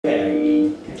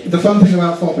The fun thing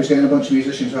about FOP is getting a bunch of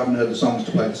musicians who haven't heard the songs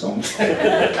to play the songs.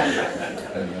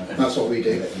 That's what we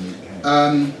do.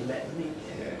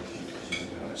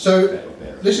 So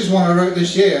this is one I wrote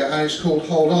this year, and it's called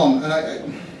Hold On.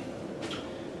 And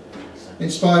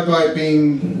inspired by it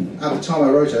being, at the time I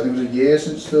wrote it, I think it was a year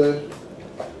since the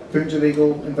Putin's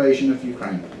illegal invasion of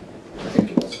Ukraine. I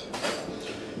think it was.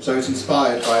 So it's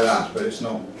inspired by that, but it's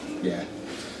not, yeah.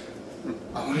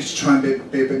 I wanted to try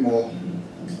and be a bit more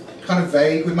kind of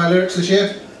vague with my lyrics this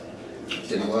year.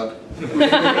 Didn't work.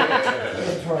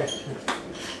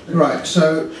 Right,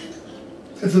 so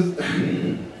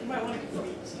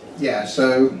yeah,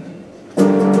 so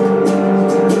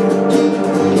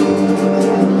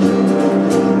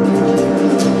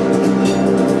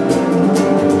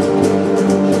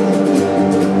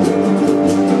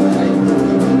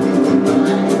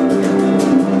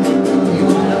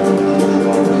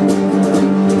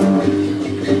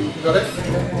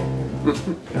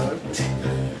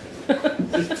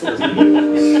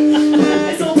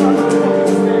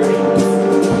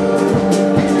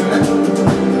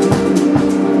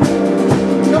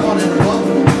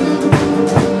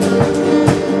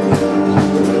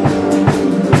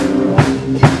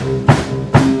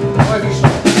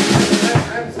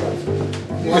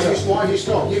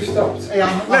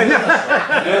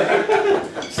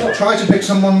try to pick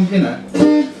someone, you know,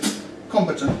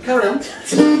 competent. Carry on. Can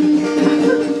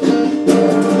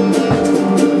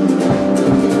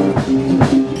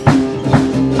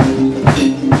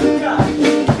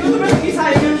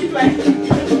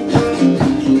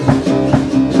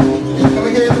we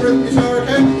hear the rhythm guitar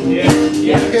okay? Yeah.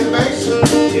 Yeah. Can we hear the bass?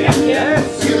 Yeah. Yeah.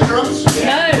 Can we hear the drums? No.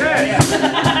 Yes.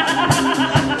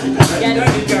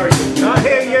 Don't encourage it. I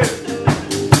hear you.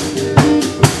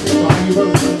 Fine, you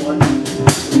won't someone.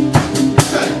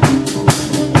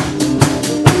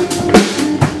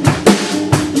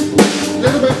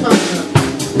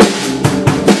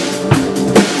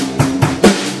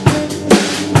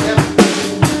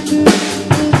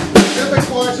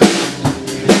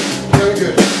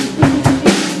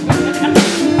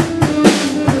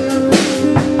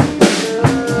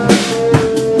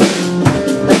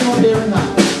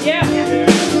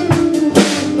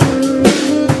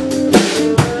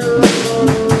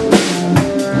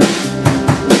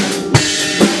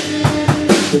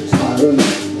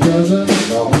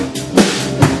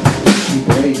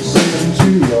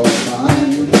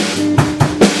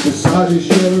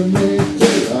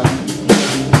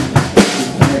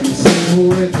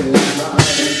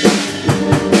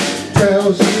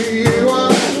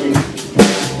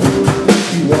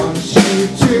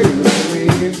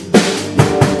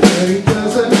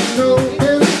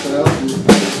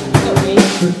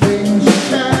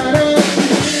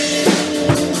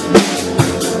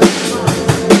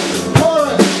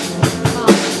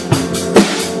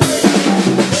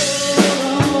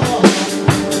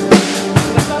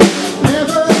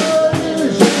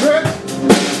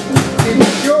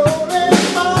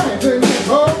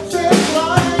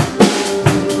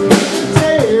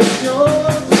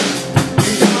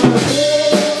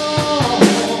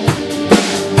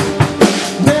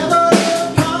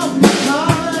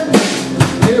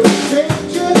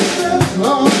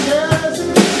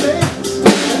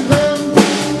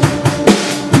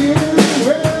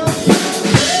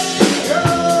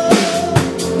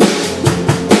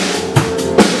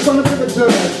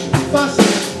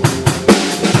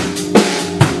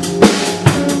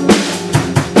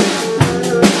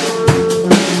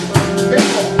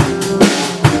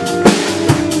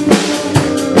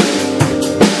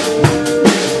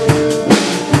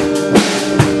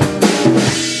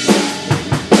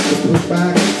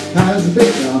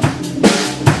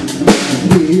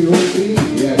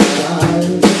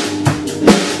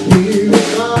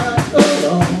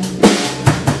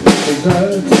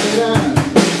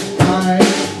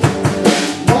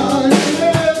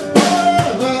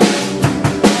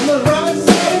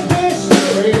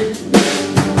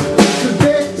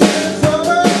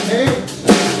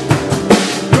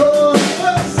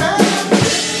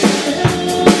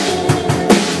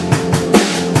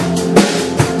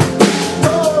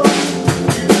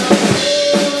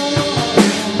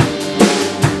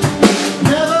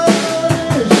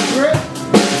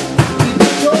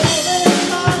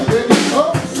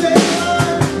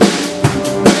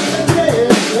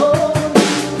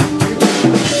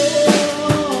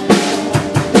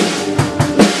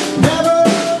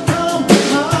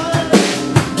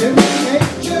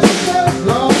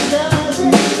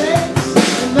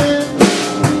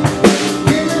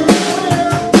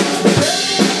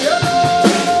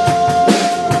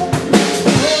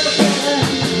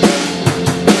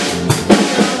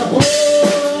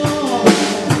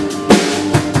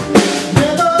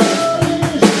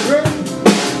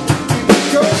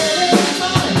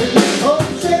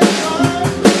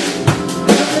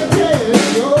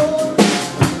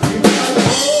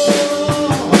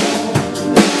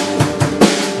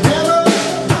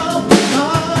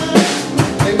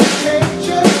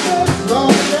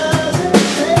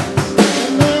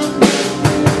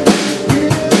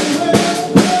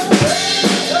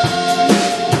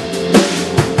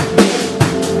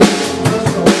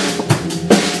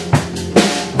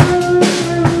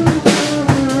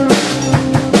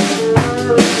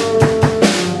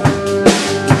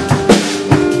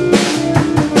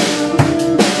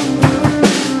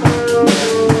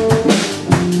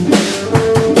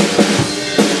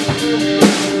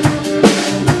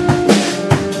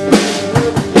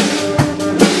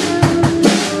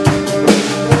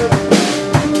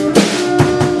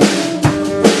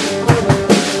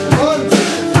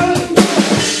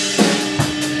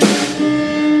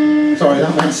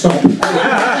 song.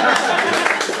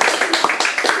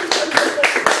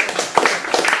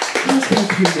 It's been a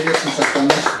few years since I've done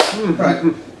this.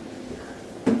 Right.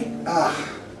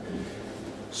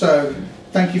 So,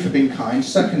 thank you for being kind.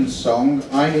 Second song,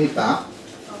 I Need That.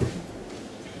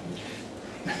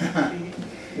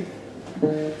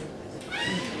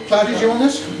 Cloud, did you want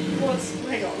this? What's,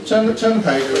 hang on. Turn the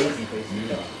page over.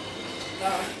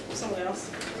 Someone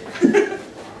else.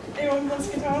 Anyone wants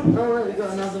guitar? Oh, right, we've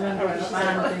got another member of the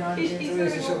band thing on you.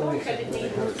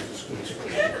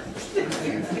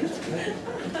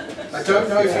 I don't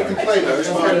know if you can play those,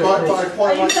 but I'd quite Are like you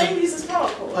playing some. these as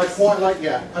part chords? I'd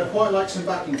quite like some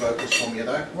backing vocals from you,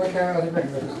 though. Work out how to make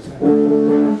vocals.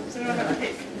 Does anyone have a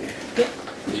pick?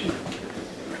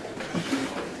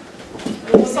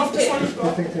 The softest one you've I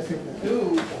got? think that.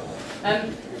 Ooh.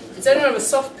 It's only have a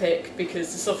soft pick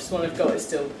because the softest one I've got is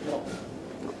still not.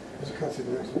 There's a cut to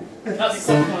the next one. That's the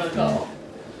soft one I've got.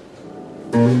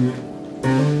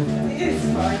 It's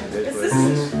fine.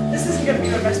 This isn't going to be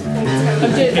my best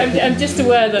performance. I'm just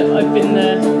aware that I've been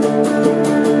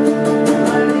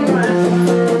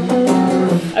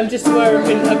I'm just aware I've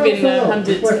been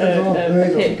handed a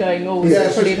pick going. Oh, Yeah,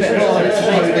 it's probably a bit hard. it's a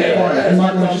bit quiet. You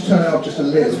might want to just turn it up just a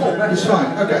little. It's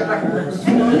fine.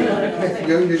 Okay.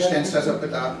 You're just getting set up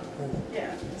with that.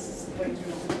 Yeah, this is way too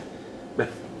long.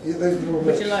 Yeah, those are all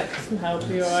Would you like some help?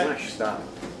 Are you alright? Smash that.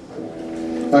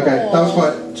 Okay, that was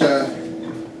quite.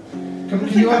 Can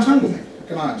you untangle me?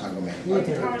 Can I untangle me? My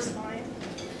guitar is fine.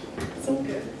 It's all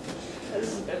good. This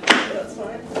is a bit long, but that's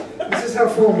fine. This is how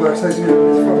form works, as you know.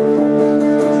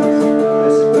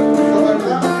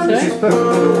 This is Sorry?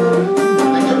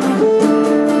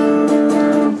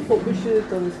 Thank What we should have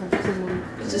done is have someone.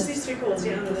 It's just these two chords,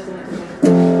 yeah, and then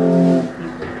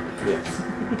you.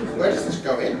 Where does this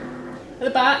go in? At the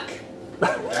back,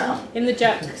 Down. in the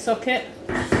jack socket.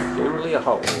 Only a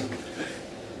hole.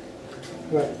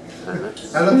 Right.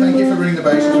 Ellen, thank you for ringing the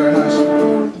bass. It's very nice.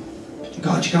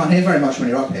 God, you can't hear very much when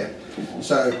you're up here,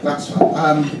 so that's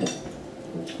fun.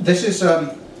 This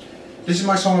is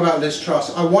my song about Liz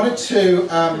Truss. I wanted to.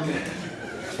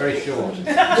 It's very short.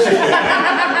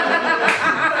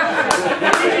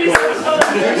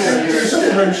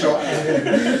 Room shot.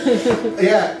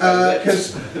 Yeah,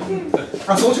 because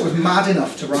I thought it was mad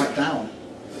enough to write down.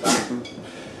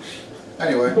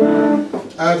 Anyway,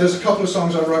 there's a couple of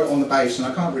songs I wrote on the bass, and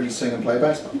I can't really sing and play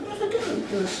bass, but I'm going to have a go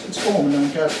because it's form and no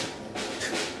one cares.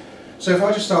 So if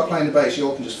I just start playing the bass, you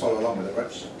all can just follow along with it,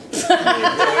 right?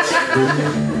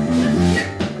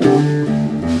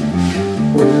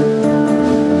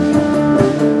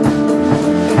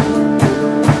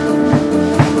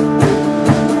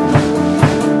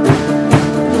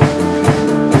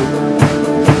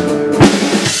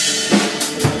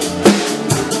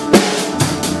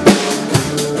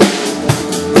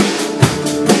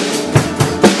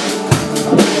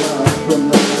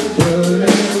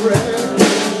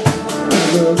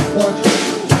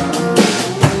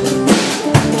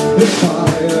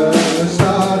 Fire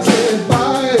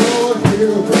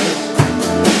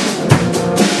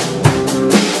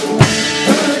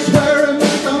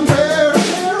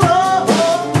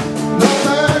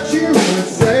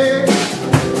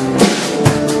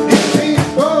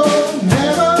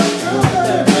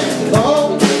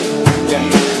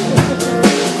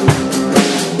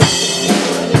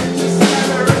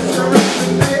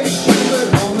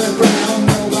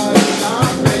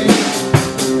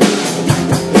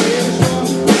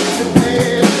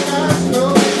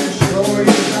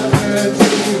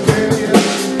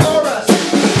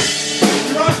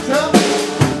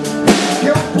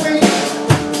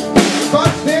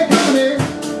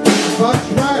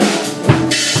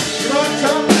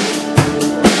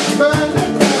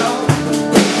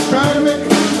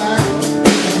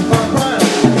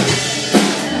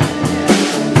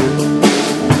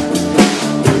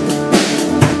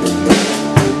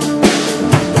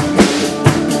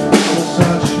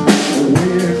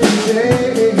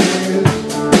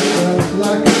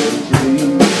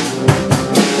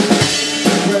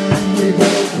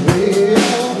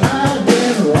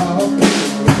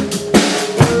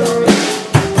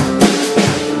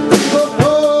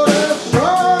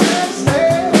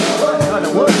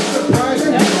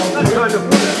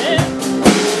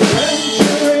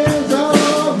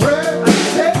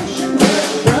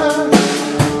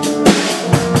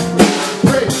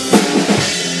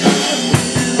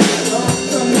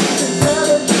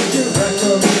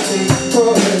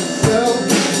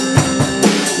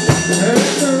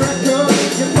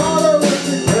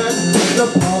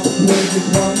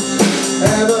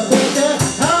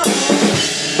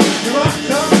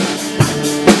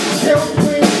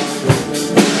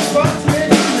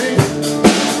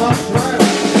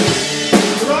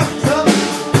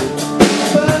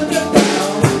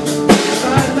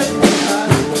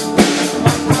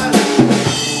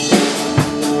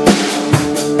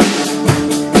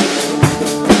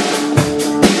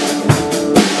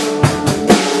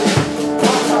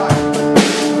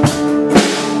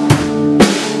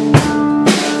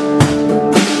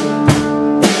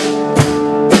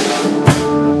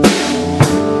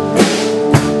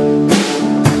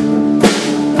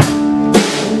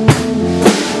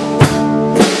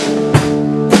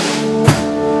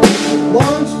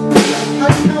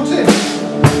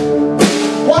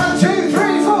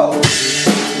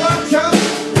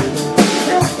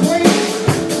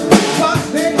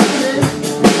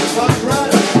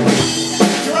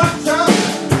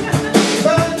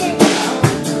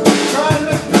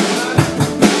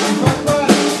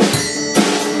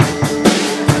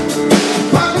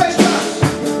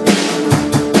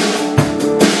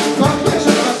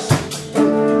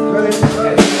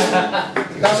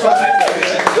That's right.